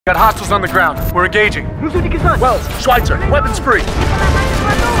Got hostiles on the ground. We're engaging. Wells, Schweitzer, weapons free.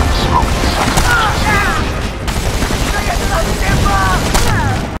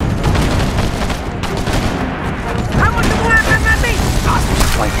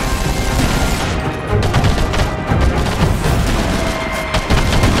 Hostiles flanking.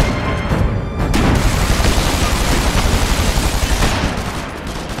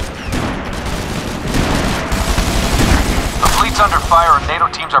 Under fire and NATO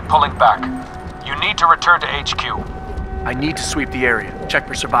teams are pulling back. You need to return to HQ. I need to sweep the area. Check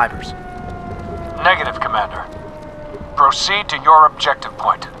for survivors. Negative, Commander. Proceed to your objective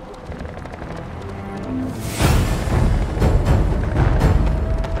point.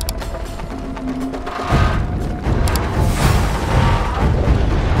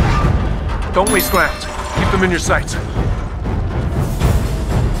 Don't waste rounds. Keep them in your sights.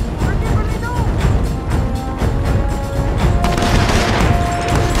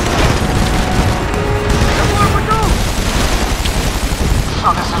 So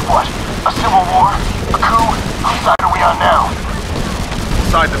this is what? A civil war? A coup? Whose side are we on now? The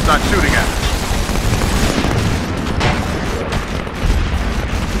side that's not shooting at us.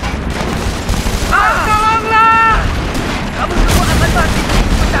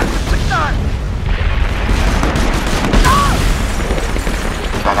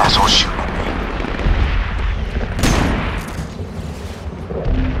 That asshole shooting at me.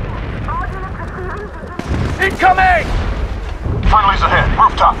 Incoming! Friendly's ahead,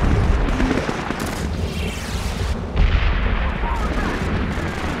 rooftop.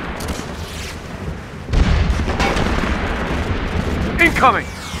 Incoming!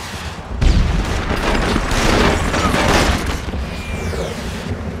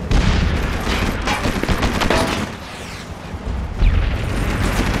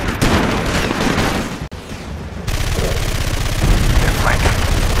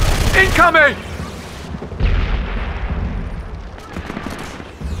 Incoming!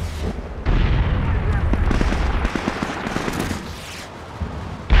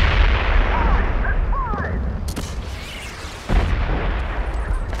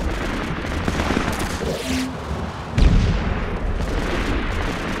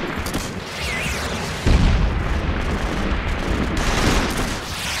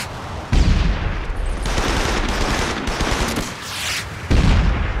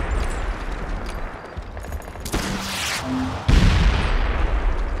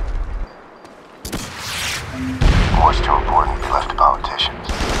 War's too important to be left to politicians.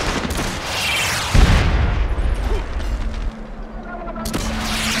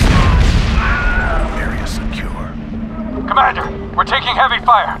 Area secure. Commander, we're taking heavy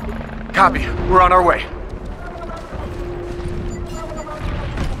fire. Copy. We're on our way.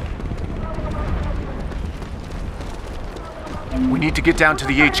 We need to get down to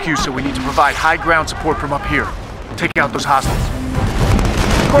the HQ, so we need to provide high ground support from up here. Take out those hostiles.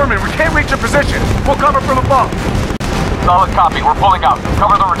 Gorman, we can't reach a position. We'll cover from above. Solid copy. We're pulling out.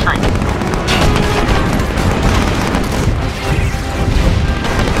 Cover the retreat.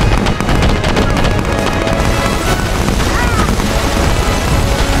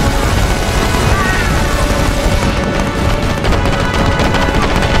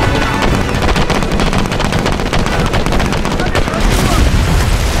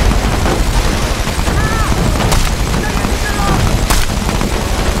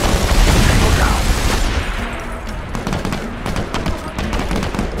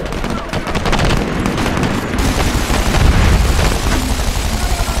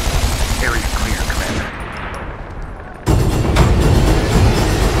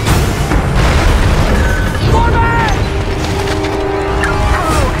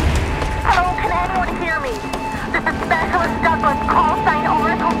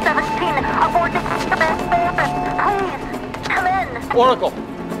 Oracle.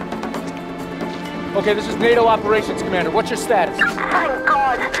 Okay, this is NATO Operations Commander. What's your status? Thank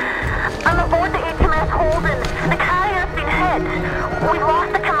God. I'm aboard the HMS Holden. The carrier's been hit. We've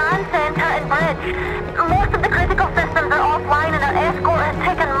lost the command center and bridge. Most of the critical systems are offline and our escort has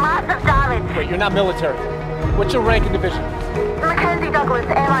taken massive damage. Wait, you're not military. What's your rank in division? Mackenzie Douglas,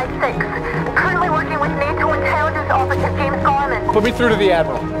 MI6. Currently working with NATO intelligence officer James Gorman. Put me through to the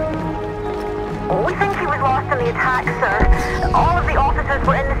Admiral. We think he was lost in the attack, sir. All of the officers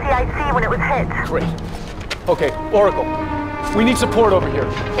were in the CIC when it was hit. Great. Okay, Oracle. We need support over here.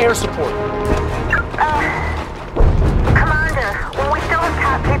 Air support. Commander, we still have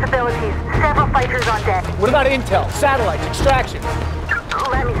CAP capabilities. Several fighters on deck. What about intel, satellites, extraction?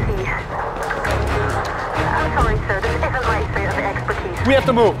 Let me see. I'm sorry, sir. This isn't my area of expertise. We have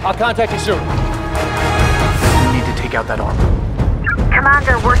to move. I'll contact you soon. We need to take out that armor.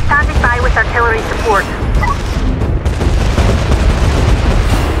 Commander, we're standing by with artillery support.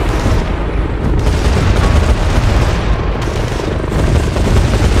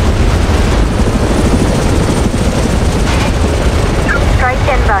 Strike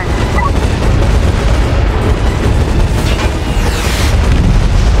inbound.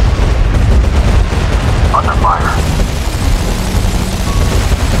 Under fire.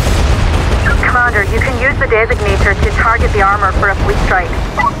 Commander, you can use the designator to target the armor for a fleet strike.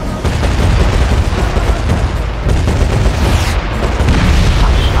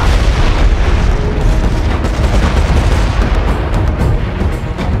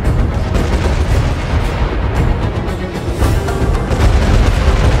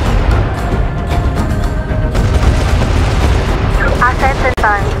 Assets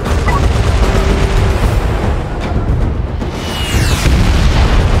inbound.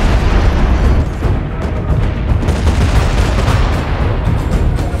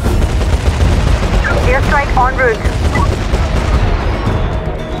 Airstrike en route.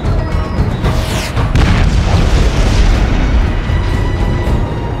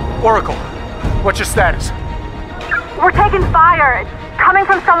 Oracle, what's your status? We're taking fire. It's coming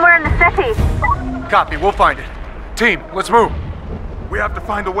from somewhere in the city. Copy, we'll find it. Team, let's move. We have to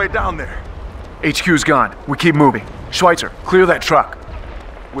find a way down there. HQ's gone. We keep moving. Schweitzer, clear that truck.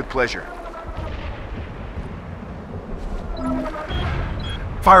 With pleasure.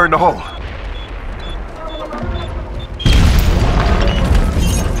 Fire in the hole.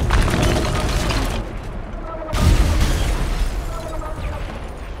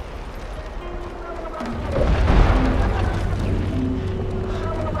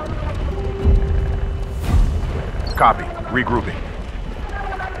 Copy. Regrouping.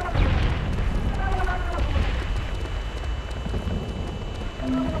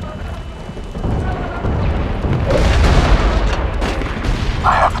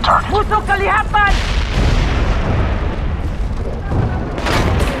 I have the target. Musuh kelihatan!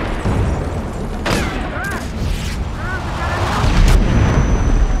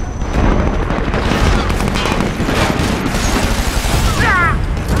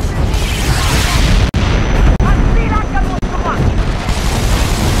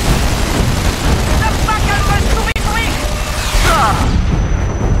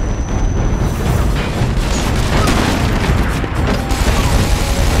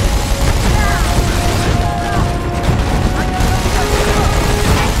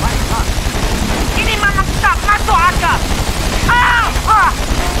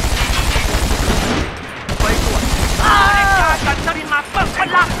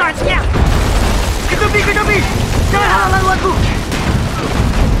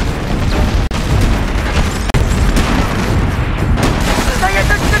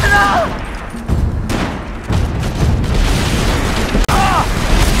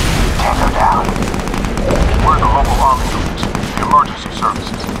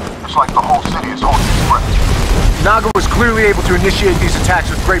 Naga was clearly able to initiate these attacks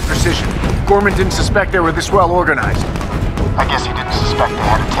with great precision. Gorman didn't suspect they were this well organized. I guess he didn't suspect they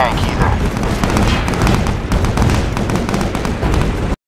had a tank either.